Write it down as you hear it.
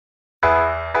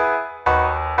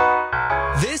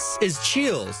This is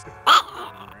Chills.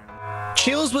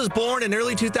 Chills was born in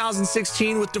early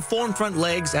 2016 with deformed front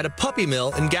legs at a puppy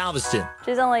mill in Galveston.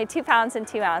 She's only 2 pounds and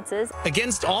 2 ounces.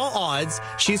 Against all odds,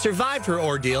 she survived her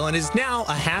ordeal and is now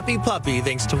a happy puppy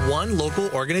thanks to one local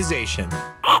organization.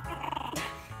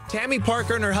 Tammy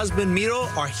Parker and her husband Miro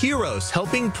are heroes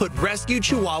helping put rescued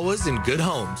Chihuahuas in good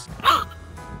homes.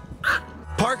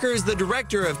 Parker is the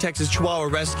director of Texas Chihuahua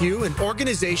Rescue, an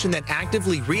organization that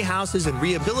actively rehouses and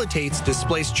rehabilitates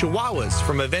displaced Chihuahuas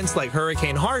from events like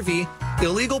Hurricane Harvey,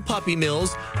 illegal puppy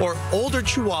mills, or older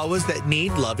Chihuahuas that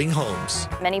need loving homes.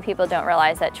 Many people don't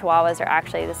realize that Chihuahuas are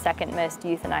actually the second most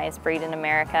euthanized breed in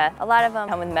America. A lot of them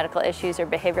come with medical issues or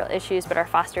behavioral issues, but our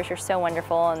fosters are so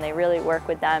wonderful and they really work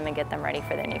with them and get them ready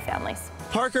for their new families.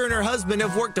 Parker and her husband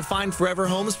have worked to find forever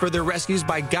homes for their rescues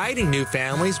by guiding new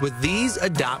families with these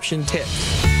adoption tips.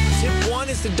 Tip 1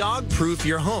 is to dog-proof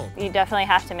your home. You definitely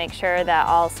have to make sure that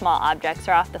all small objects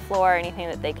are off the floor, anything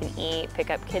that they can eat, pick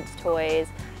up kids' toys.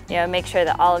 You know, make sure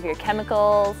that all of your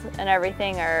chemicals and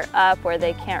everything are up where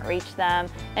they can't reach them,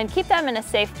 and keep them in a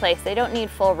safe place. They don't need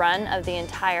full run of the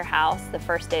entire house the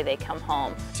first day they come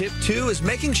home. Tip 2 is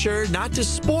making sure not to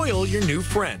spoil your new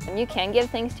friend. And you can give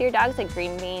things to your dogs like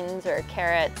green beans or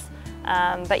carrots,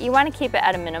 but you want to keep it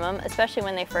at a minimum, especially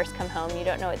when they first come home. You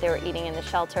don't know what they were eating in the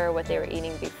shelter, what they were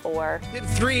eating before. Tip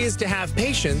 3 is to have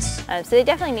patience. So they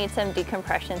definitely need some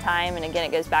decompression time, and again,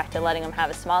 it goes back to letting them have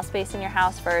a small space in your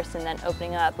house first and then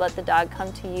opening up. Let the dog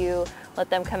come to you, let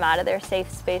them come out of their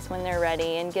safe space when they're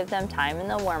ready, and give them time and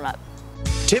they'll warm up.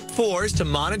 Tip 4 is to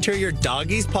monitor your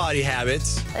doggy's potty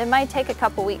habits. It might take a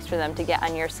couple weeks for them to get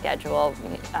on your schedule,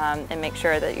 and make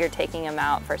sure that you're taking them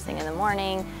out first thing in the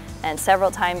morning and several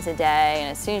times a day,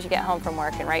 and as soon as you get home from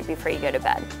work and right before you go to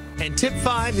bed. And tip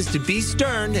 5 is to be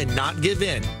stern and not give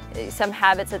in. Some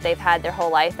habits that they've had their whole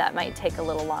life, that might take a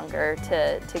little longer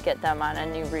to get them on a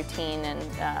new routine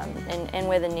and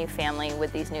with a new family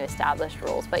with these new established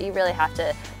rules. But you really have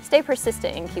to stay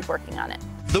persistent and keep working on it.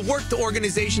 The work the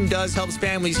organization does helps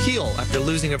families heal after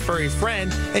losing a furry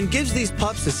friend and gives these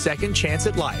pups a second chance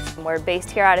at life. We're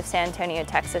based here out of San Antonio,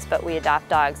 Texas, but we adopt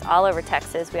dogs all over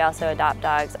Texas. We also adopt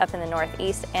dogs up in the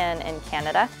Northeast and in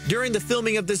Canada. During the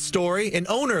filming of this story, an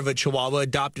owner of a Chihuahua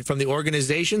adopted from the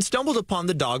organization stumbled upon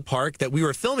the dog park that we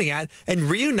were filming at and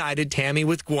reunited Tammy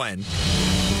with Gwen,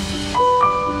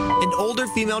 an older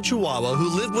female Chihuahua who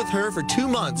lived with her for 2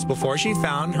 months before she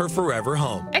found her forever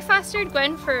home. I fostered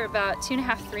Gwen for about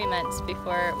 2.5 to 3 months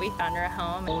before we found her a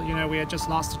home. Well, you know, we had just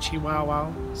lost a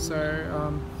Chihuahua,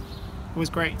 so it was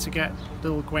great to get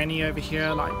little Gwenny over here,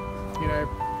 like, you know,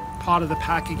 part of the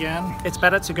pack again. It's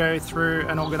better to go through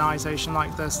an organization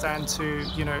like this than to,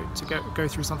 you know, to go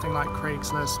through something like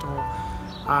Craigslist,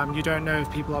 or you don't know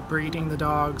if people are breeding the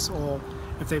dogs or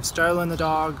if they've stolen the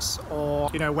dogs, or,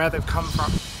 you know, where they've come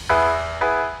from.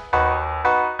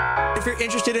 If you're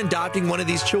interested in adopting one of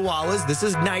these Chihuahuas, this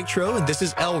is Nitro and this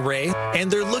is El Rey,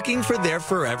 and they're looking for their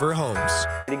forever homes.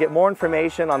 To get more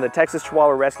information on the Texas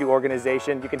Chihuahua Rescue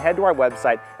Organization, you can head to our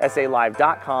website,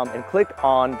 salive.com, and click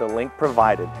on the link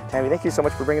provided. Tammy, thank you so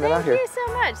much for bringing them out here. Thank you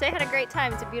so much. They had a great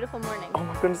time. It's a beautiful morning. Oh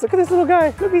my goodness, look at this little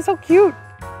guy. Look, he's so cute.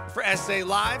 For SA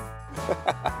Live,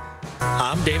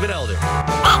 I'm David Elder.